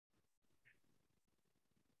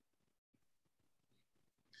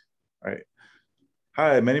All right.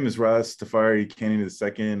 Hi, my name is Ross Tafari Canning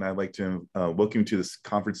II. I'd like to welcome you to this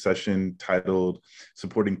conference session titled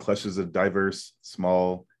Supporting Clusters of Diverse,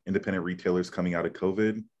 Small, Independent Retailers Coming Out of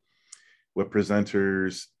COVID, with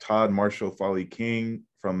presenters Todd Marshall Folly King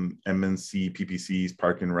from MNC PPC's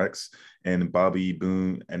Park and Recs and Bobby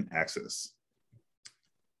Boone and Access.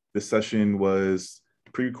 This session was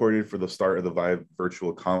pre-recorded for the start of the Vive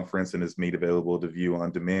virtual conference and is made available to view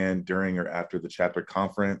on demand during or after the chapter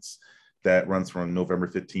conference that runs from November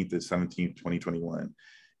 15th to 17th, 2021.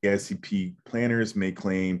 AICP planners may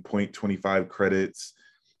claim 0.25 credits,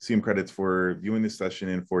 CM credits for viewing this session,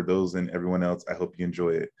 and for those and everyone else, I hope you enjoy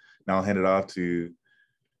it. Now I'll hand it off to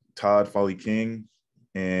Todd Folly King,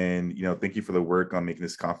 and thank you for the work on making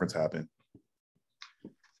this conference happen.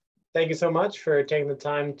 Thank you so much for taking the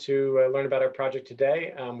time to learn about our project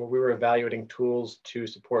today, where we were evaluating tools to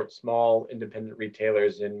support small independent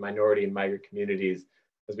retailers in minority and migrant communities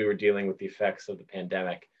as we were dealing with the effects of the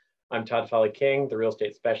pandemic. I'm Todd Folly King, the real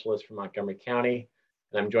estate specialist from Montgomery County,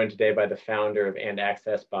 and I'm joined today by the founder of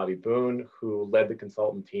APA-NCAC, Bobby Boone, who led the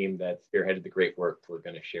consultant team that spearheaded the great work we're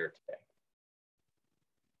going to share today.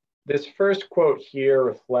 This first quote here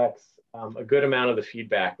reflects a good amount of the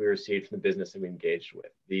feedback we received from the business that we engaged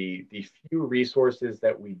with. The few resources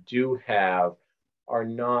that we do have are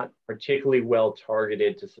not particularly well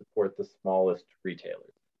targeted to support the smallest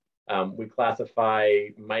retailers. We classify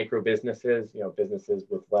micro businesses, businesses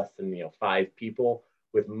with less than 5 people,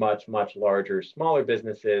 with much larger, smaller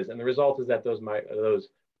businesses, and the result is that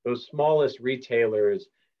those smallest retailers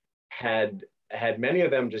had many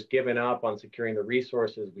of them just given up on securing the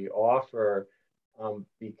resources we offer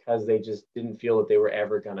because they just didn't feel that they were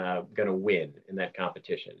ever gonna win in that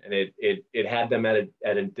competition, and it had them at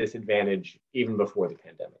a disadvantage even before the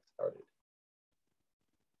pandemic started.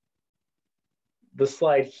 The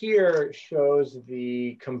slide here shows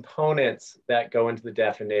the components that go into the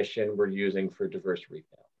definition we're using for diverse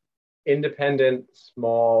retail. Independent,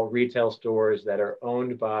 small retail stores that are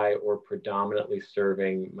owned by or predominantly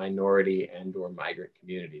serving minority and/or migrant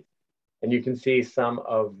communities. And you can see some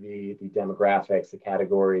of the demographics, the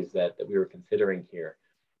categories that we were considering here.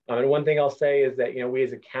 And one thing I'll say is that we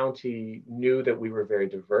as a county knew that we were very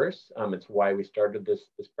diverse. It's why we started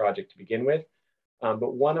this project to begin with.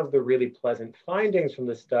 But one of the really pleasant findings from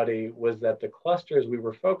this study was that the clusters we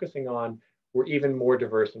were focusing on were even more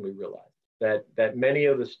diverse than we realized. That many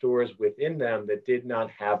of the stores within them that did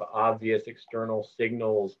not have obvious external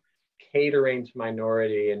signals catering to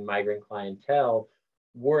minority and migrant clientele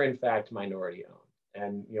were in fact minority owned.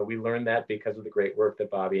 And we learned that because of the great work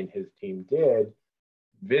that Bobby and his team did,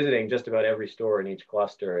 visiting just about every store in each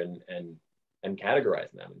cluster and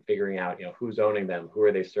categorizing them and figuring out who's owning them, who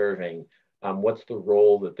are they serving, what's the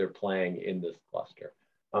role that they're playing in this cluster.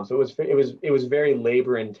 So it was very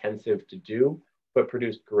labor intensive to do, but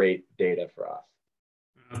produced great data for us.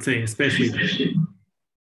 I'd say especially.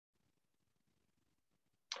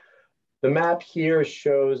 The map here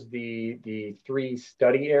shows the 3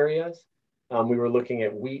 study areas. We were looking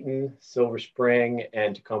at Wheaton, Silver Spring,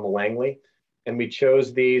 and Tacoma Langley. And we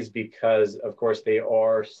chose these because, of course, they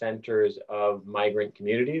are centers of migrant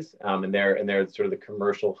communities, and they're sort of the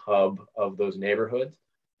commercial hub of those neighborhoods.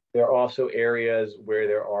 There are also areas where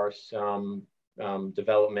there are some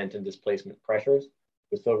development and displacement pressures.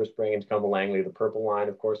 With Silver Spring and Tacoma Langley, the Purple Line,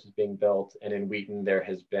 of course, is being built, and in Wheaton, there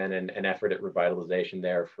has been an effort at revitalization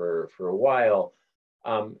there for a while.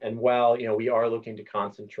 And while we are looking to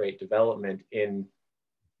concentrate development in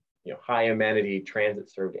high amenity transit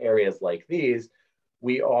served areas like these,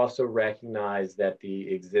 we also recognize that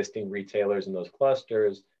the existing retailers in those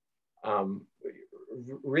clusters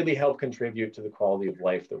really help contribute to the quality of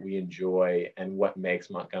life that we enjoy and what makes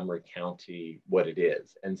Montgomery County what it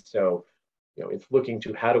is. And so it's looking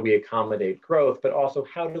to how do we accommodate growth, but also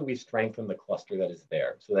how do we strengthen the cluster that is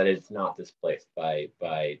there so that it's not displaced by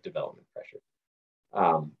development pressure.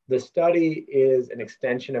 The study is an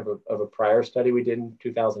extension of a prior study we did in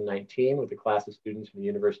 2019 with a class of students from the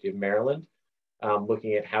University of Maryland,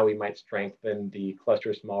 looking at how we might strengthen the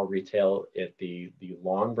cluster of small retail at the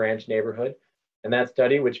Long Branch neighborhood. And that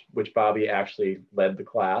study, which Bobby actually led the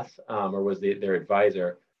class or was their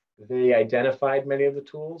advisor, they identified many of the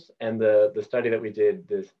tools, and the study that we did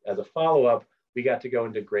this as a follow-up, we got to go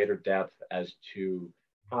into greater depth as to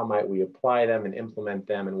how might we apply them and implement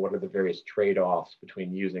them, and what are the various trade-offs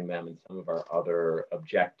between using them and some of our other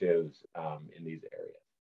objectives in these areas.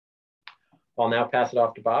 I'll now pass it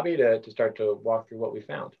off to Bobby to start to walk through what we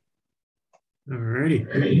found. All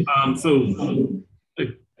righty. So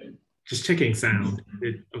just checking sound.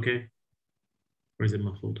 Okay? Or is it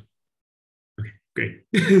muffled? Okay. Great.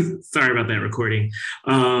 Sorry about that recording.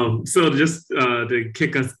 So just to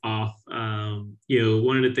kick us off, one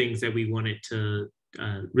of the things that we wanted to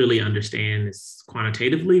really understand is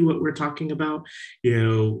quantitatively what we're talking about.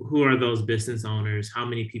 Who are those business owners? How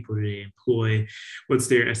many people do they employ? What's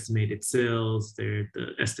their estimated sales, the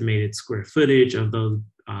estimated square footage of those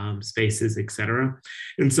spaces, et cetera.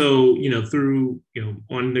 And so, through,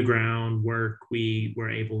 on the ground work, we were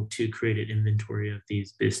able to create an inventory of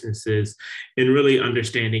these businesses and really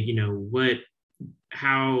understanding,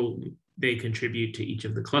 how they contribute to each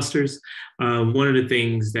of the clusters. One of the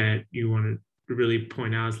things that you want to really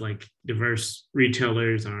point out is like diverse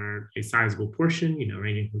retailers are a sizable portion,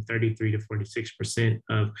 ranging from 33 to 46%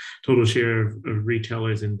 of total share of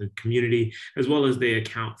retailers in the community, as well as they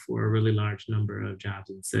account for a really large number of jobs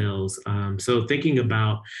and sales. So thinking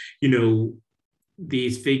about,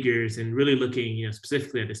 these figures and really looking,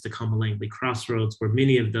 specifically at this Tacoma Langley crossroads, where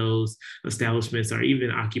many of those establishments are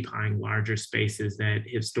even occupying larger spaces that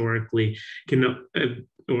historically can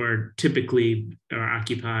or typically are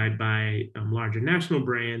occupied by larger national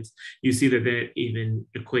brands. You see that even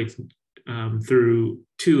equates through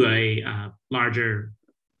to a larger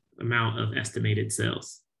amount of estimated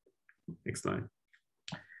sales. Next slide.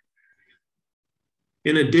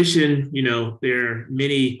 In addition, there are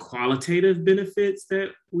many qualitative benefits that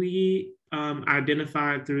we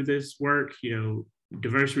identified through this work.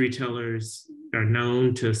 Diverse retailers are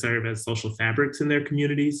known to serve as social fabrics in their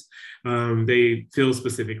communities. They fill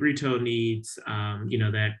specific retail needs,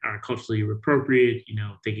 that are culturally appropriate,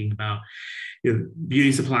 thinking about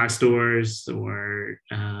beauty supply stores or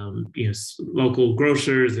local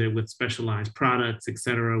grocers with specialized products, et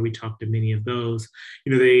cetera. We talked to many of those.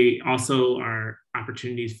 They also are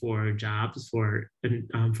opportunities for jobs for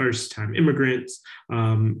first-time immigrants,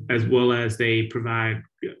 as well as they provide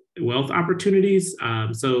wealth opportunities.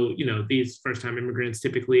 So, these first-time immigrants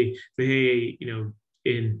typically say, hey,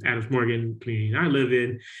 in Adams Morgan community I live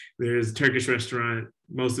in, there's a Turkish restaurant.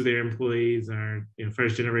 Most of their employees are,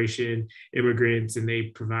 first-generation immigrants, and they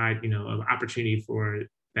provide, an opportunity for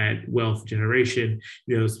that wealth generation,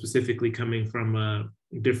 specifically coming from a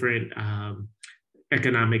different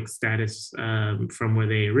economic status from where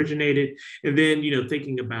they originated. And then,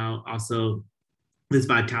 thinking about also this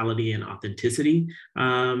vitality and authenticity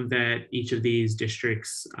that each of these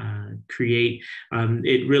districts create.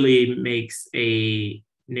 It really makes a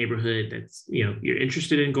neighborhood that's, you're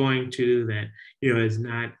interested in going to, that, is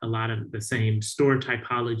not a lot of the same store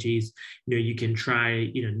typologies. You can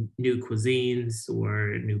try, new cuisines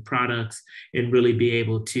or new products and really be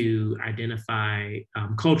able to identify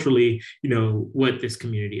culturally, what this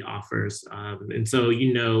community offers. And so,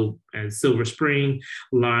 as Silver Spring,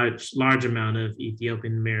 large amount of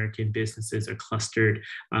Ethiopian American businesses are clustered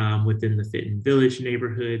within the Fitton Village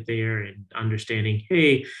neighborhood there, and understanding,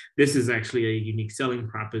 hey, this is actually a unique selling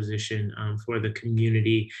proposition for the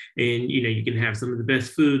community. And, you can have some of the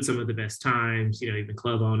best food, some of the best times, even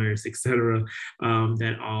club owners, et cetera,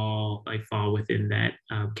 that all fall within that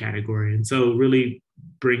category. And so really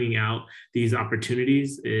bringing out these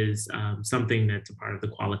opportunities is something that's a part of the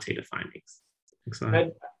qualitative findings.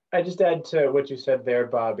 I just add to what you said there,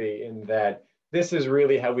 Bobby, in that this is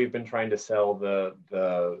really how we've been trying to sell the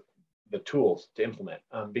tools to implement,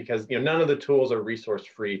 because none of the tools are resource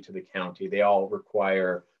free to the county. They all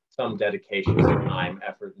require some dedication to time,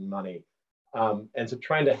 effort, and money. And so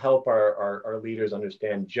trying to help our leaders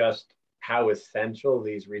understand just how essential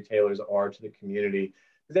these retailers are to the community.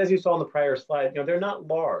 Because as you saw in the prior slide, they're not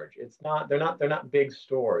large. They're not big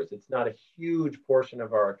stores. It's not a huge portion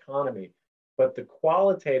of our economy, but the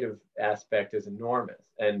qualitative aspect is enormous.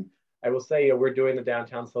 And I will say, we're doing the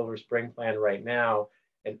Downtown Silver Spring plan right now,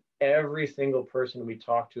 and every single person we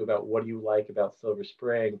talk to about what do you like about Silver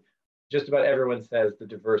Spring, just about everyone says the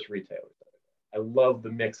diverse retailers. I love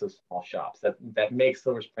the mix of small shops that makes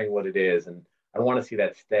Silver Spring what it is. And I want to see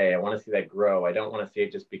that stay. I want to see that grow. I don't want to see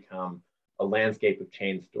it just become a landscape of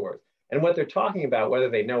chain stores. And what they're talking about, whether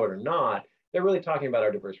they know it or not, they're really talking about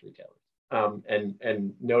our diverse retailers,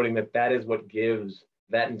 and noting that is what gives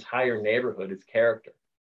that entire neighborhood its character.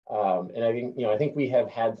 And I think we have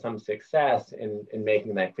had some success in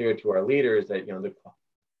making that clear to our leaders that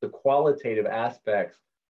the qualitative aspects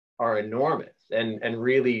are enormous and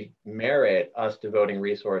really merit us devoting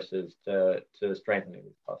resources to strengthening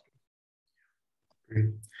these clusters. Great.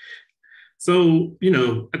 So,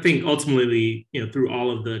 I think ultimately, through all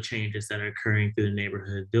of the changes that are occurring through the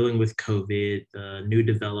neighborhood, dealing with COVID, the new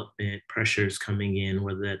development pressures coming in,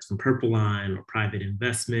 whether that's from Purple Line or private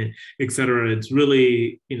investment, et cetera, it's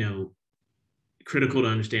really, critical to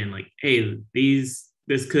understand, hey, this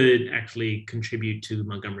this could actually contribute to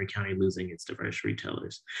Montgomery County losing its diverse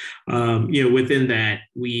retailers. Within that,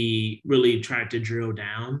 we really tried to drill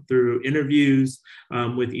down through interviews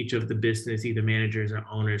with each of the business, either managers or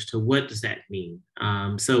owners, to what does that mean?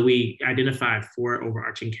 So we identified 4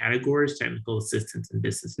 overarching categories: technical assistance and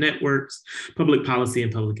business networks, public policy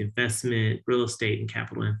and public investment, real estate and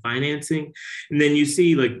capital and financing. And then you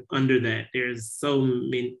see, like, under that, there's so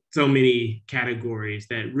many categories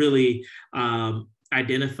that really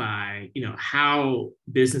identify, how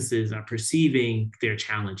businesses are perceiving their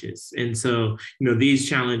challenges. And so, these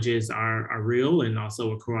challenges are real, and also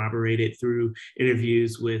were corroborated through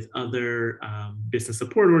interviews with other business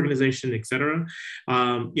support organizations, et cetera,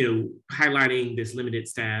 highlighting this limited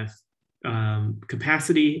staff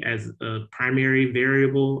capacity as a primary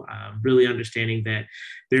variable, really understanding that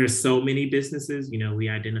there are so many businesses. We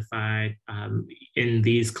identified in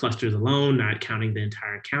these clusters alone, not counting the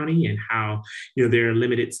entire county, and how there are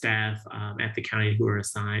limited staff at the county who are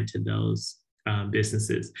assigned to those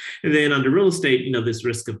businesses. And then under real estate, this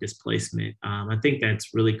risk of displacement. I think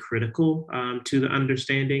that's really critical to the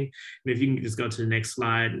understanding. And if you can just go to the next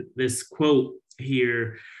slide, this quote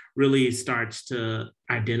here really starts to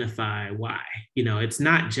identify why. It's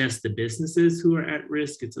not just the businesses who are at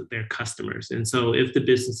risk, it's their customers. And so if the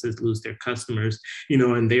businesses lose their customers,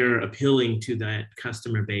 and they're appealing to that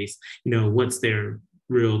customer base, what's their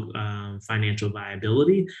real financial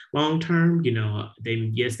viability long-term?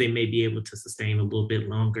 They may be able to sustain a little bit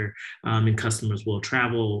longer, and customers will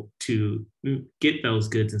travel to get those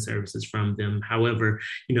goods and services from them. However,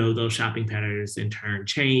 those shopping patterns in turn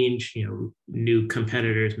change. New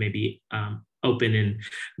competitors may be open in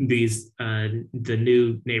these the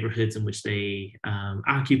new neighborhoods in which they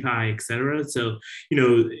occupy, et cetera. So,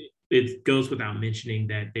 it goes without mentioning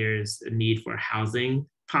that there's a need for housing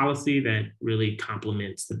policy that really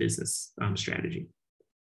complements the business strategy.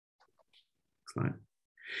 Slide.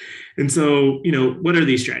 And so, what are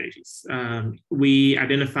these strategies? We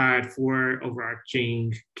identified 4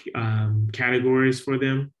 overarching categories for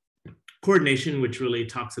them. Coordination, which really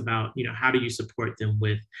talks about, how do you support them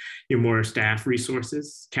with your more staff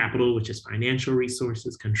resources, capital, which is financial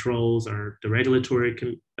resources, controls, or the regulatory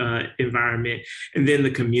environment. And then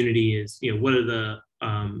the community is, what are the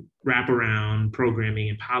wraparound programming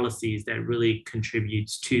and policies that really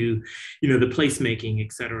contributes to, the placemaking,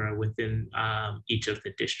 et cetera, within each of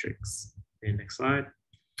the districts. And next slide.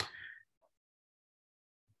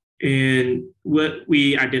 And what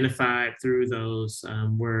we identified through those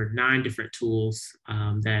were 9 different tools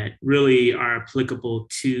that really are applicable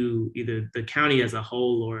to either the county as a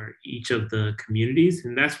whole or each of the communities.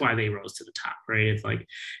 And that's why they rose to the top, right? It's like,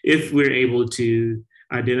 if we're able to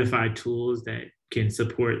identify tools that can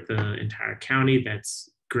support the entire county,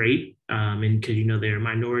 that's great. And because, there are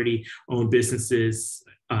minority-owned businesses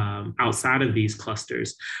outside of these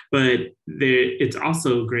clusters, but it's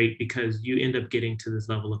also great because you end up getting to this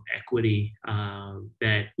level of equity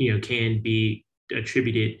that can be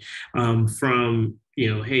attributed from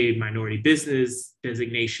minority business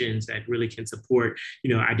designations that really can support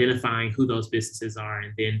identifying who those businesses are,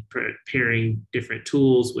 and then pairing different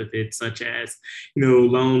tools with it, such as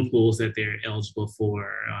loan pools that they're eligible for,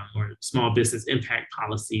 or small business impact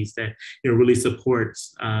policies that really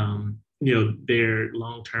supports their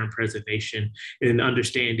long-term preservation, and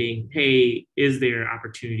understanding, hey, is there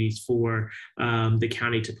opportunities for the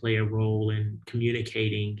county to play a role in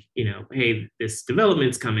communicating, hey, this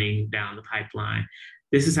development's coming down the pipeline.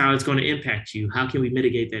 This is how it's going to impact you. How can we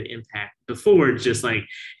mitigate that impact before it's just like,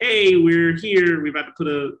 hey, we're here, we're about to put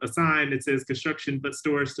a sign that says construction, but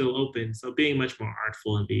stores still open. So being much more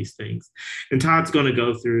artful in these things. And Todd's going to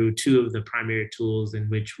go through 2 of the primary tools in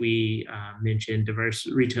which we mentioned: diverse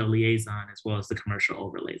retail liaison, as well as the commercial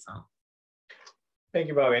overlay zone. Thank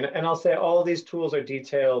you, Bobby. And I'll say all of these tools are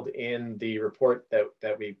detailed in the report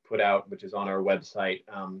that we put out, which is on our website.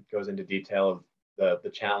 Goes into detail of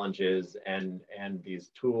the challenges and these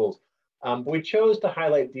tools. But we chose to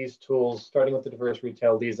highlight these tools, starting with the diverse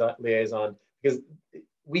retail liaison, because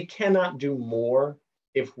we cannot do more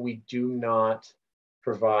if we do not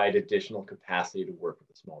provide additional capacity to work with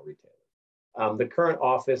the small retailers. The current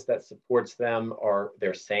office that supports them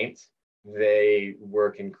they're saints. They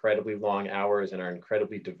work incredibly long hours and are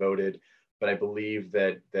incredibly devoted. But I believe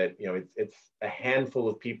that it's a handful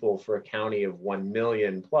of people for a county of 1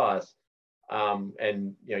 million plus.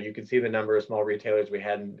 And you can see the number of small retailers we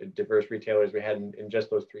had, diverse retailers we had in just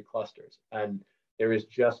those 3 clusters. And there is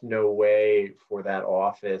just no way for that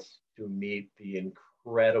office to meet the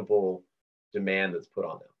incredible demand that's put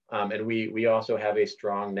on them. And we also have a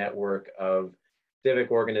strong network of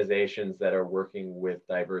civic organizations that are working with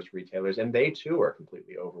diverse retailers, and they too are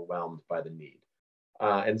completely overwhelmed by the need.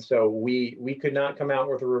 And so we could not come out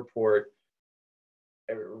with a report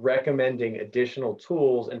recommending additional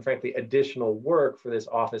tools and frankly additional work for this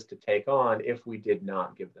office to take on if we did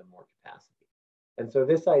not give them more capacity. And so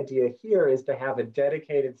this idea here is to have a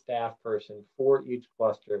dedicated staff person for each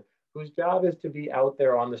cluster whose job is to be out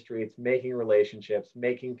there on the streets, making relationships,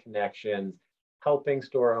 making connections, helping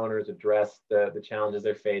store owners address the challenges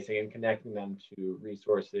they're facing and connecting them to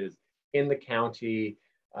resources in the county,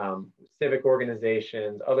 civic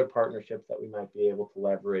organizations, other partnerships that we might be able to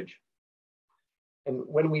leverage. And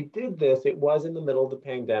when we did this, it was in the middle of the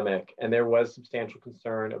pandemic, and there was substantial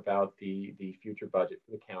concern about the future budget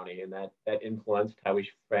for the county, and that influenced how we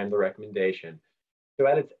framed the recommendation. So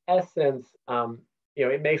at its essence,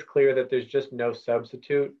 it makes clear that there's just no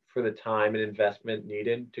substitute for the time and investment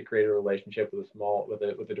needed to create a relationship with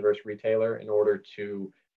a diverse retailer in order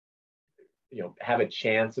to have a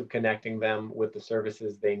chance of connecting them with the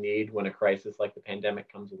services they need when a crisis like the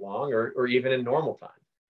pandemic comes along, or even in normal times.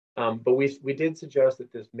 But we did suggest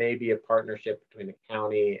that this may be a partnership between the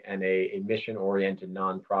county and a mission-oriented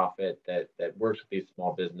nonprofit that works with these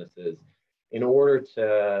small businesses in order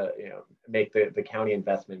to make the county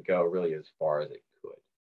investment go really as far as it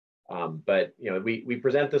could. But we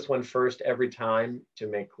present this one first every time to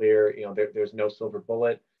make clear there's no silver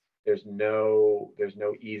bullet. There's no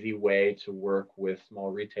easy way to work with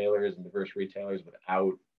small retailers and diverse retailers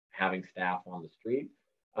without having staff on the street.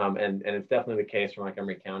 And it's definitely the case for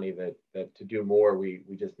Montgomery County that to do more, we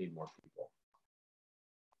just need more people.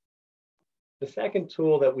 The second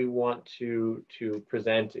tool that we want to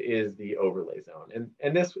present is the overlay zone.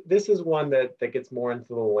 And this is one that gets more into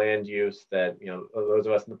the land use that those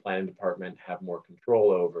of us in the planning department have more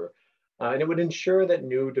control over. And it would ensure that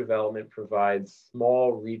new development provides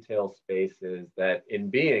small retail spaces that,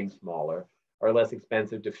 in being smaller, are less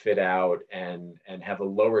expensive to fit out and have a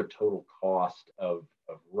lower total cost of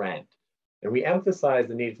rent. And we emphasize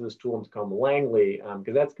the need for this tool in Tacoma Langley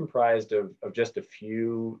because that's comprised of just a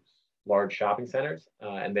few large shopping centers,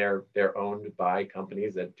 and they're owned by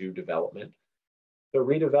companies that do development. So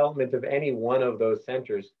redevelopment of any one of those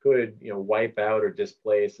centers could wipe out or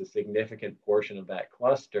displace a significant portion of that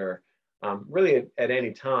cluster really at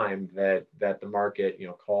any time that the market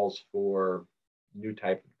calls for new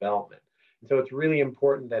type of development. And so it's really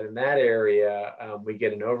important that in that area we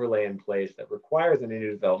get an overlay in place that requires any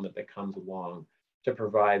new development that comes along to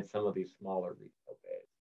provide some of these smaller retail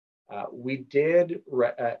bays. We did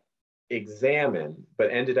examine,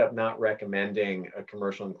 but ended up not recommending a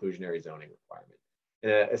commercial inclusionary zoning requirement.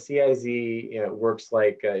 A CIZ works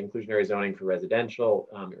like inclusionary zoning for residential.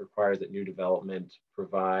 It requires that new development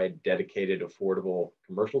provide dedicated, affordable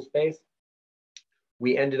commercial space.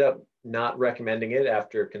 We ended up not recommending it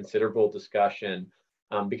after considerable discussion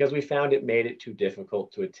because we found it made it too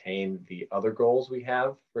difficult to attain the other goals we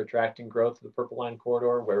have for attracting growth to the Purple Line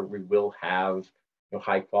corridor, where we will have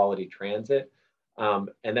high quality transit.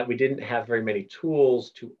 And that we didn't have very many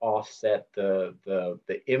tools to offset the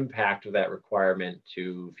impact of that requirement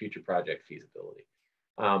to future project feasibility.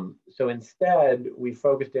 So instead, we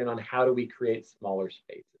focused in on how do we create smaller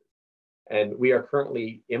spaces. And we are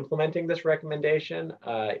currently implementing this recommendation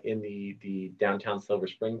in the downtown Silver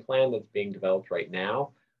Spring plan that's being developed right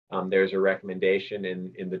now. There's a recommendation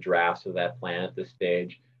in the drafts of that plan at this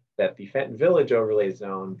stage that the Fenton Village overlay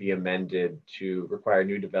zone be amended to require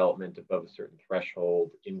new development above a certain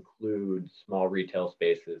threshold, include small retail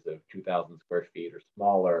spaces of 2,000 square feet or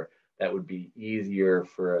smaller that would be easier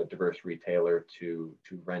for a diverse retailer to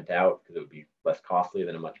rent out because it would be less costly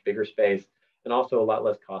than a much bigger space, and also a lot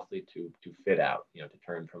less costly to fit out, to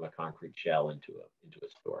turn from a concrete shell into a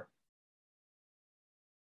store.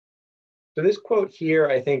 So this quote here,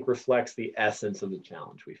 I think, reflects the essence of the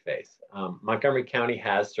challenge we face. Montgomery County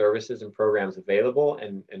has services and programs available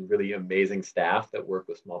and really amazing staff that work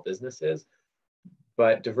with small businesses,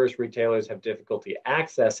 but diverse retailers have difficulty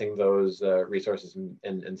accessing those resources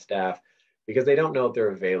and staff because they don't know if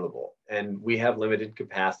they're available. And we have limited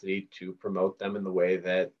capacity to promote them in the way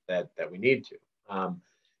that we need to.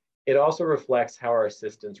 It also reflects how our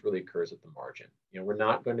assistance really occurs at the margin. We're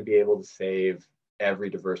not going to be able to save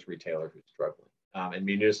every diverse retailer who's struggling. And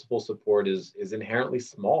municipal support is inherently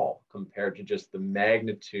small compared to just the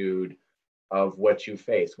magnitude of what you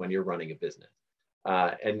face when you're running a business.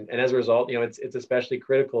 And as a result, it's especially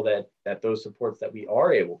critical that those supports that we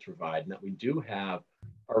are able to provide and that we do have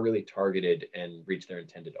are really targeted and reach their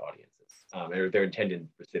intended audiences, or their intended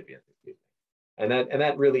recipients, excuse me. And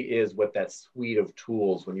that really is what that suite of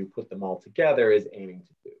tools, when you put them all together, is aiming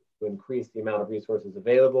to do. to increase the amount of resources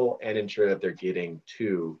available and ensure that they're getting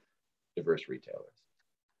to diverse retailers.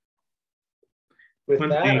 With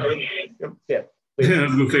that, yeah. I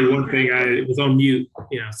was gonna say one thing. I was on mute.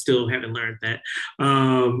 Still haven't learned that.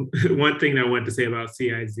 One thing that I wanted to say about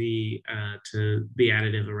CIZ to be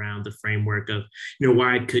additive around the framework of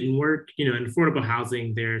why it couldn't work. In affordable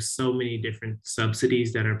housing, there's so many different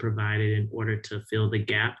subsidies that are provided in order to fill the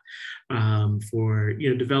gap for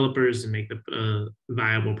developers to make a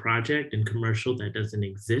viable project, and commercial that doesn't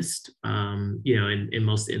exist. In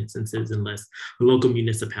most instances, unless a local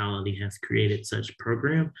municipality has created such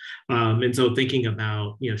program. And so thinking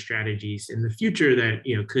about strategies in the future that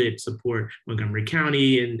could support Montgomery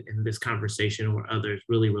County and this conversation or others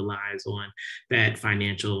really relies on that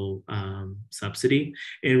financial subsidy,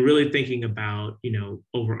 and really thinking about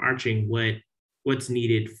overarching what's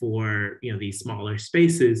needed for these smaller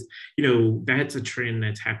spaces. That's a trend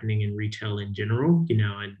that's happening in retail in general,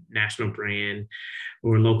 a national brand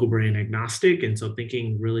or local brand agnostic. And so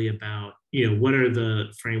thinking really about what are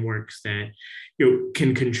the frameworks that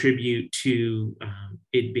can contribute to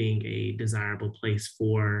it being a desirable place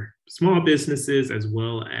for small businesses, as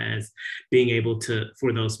well as being able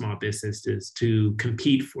for those small businesses to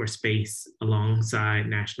compete for space alongside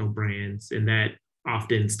national brands. And that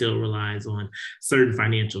often still relies on certain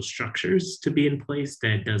financial structures to be in place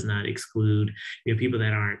that does not exclude people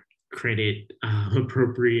that aren't credit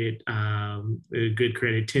appropriate, good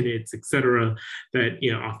credit tenants, et cetera, that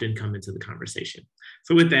often come into the conversation.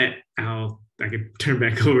 So with that, I could turn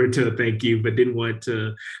back over to thank you, but didn't want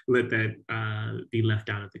to let that be left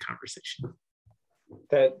out of the conversation.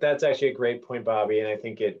 That's actually a great point, Bobby, and I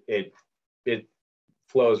think it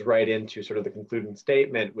flows right into sort of the concluding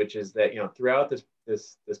statement, which is that throughout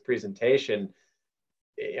this presentation,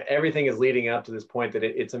 everything is leading up to this point that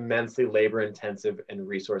it's immensely labor intensive and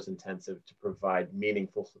resource intensive to provide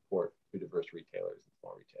meaningful support to diverse retailers and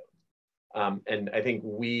small retailers. And I think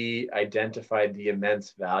we identified the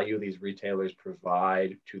immense value these retailers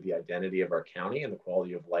provide to the identity of our county and the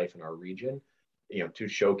quality of life in our region, to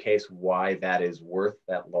showcase why that is worth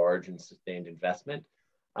that large and sustained investment.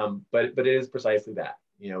 But it is precisely that.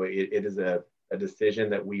 It is a decision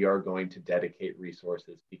that we are going to dedicate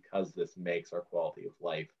resources because this makes our quality of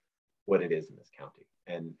life what it is in this county,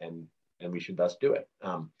 and we should thus do it.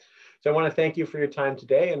 So I want to thank you for your time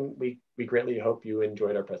today, and we greatly hope you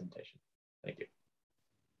enjoyed our presentation. Thank you.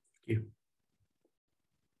 Thank you.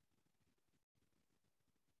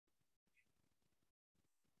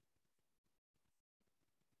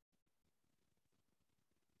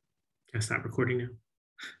 Can I stop recording now?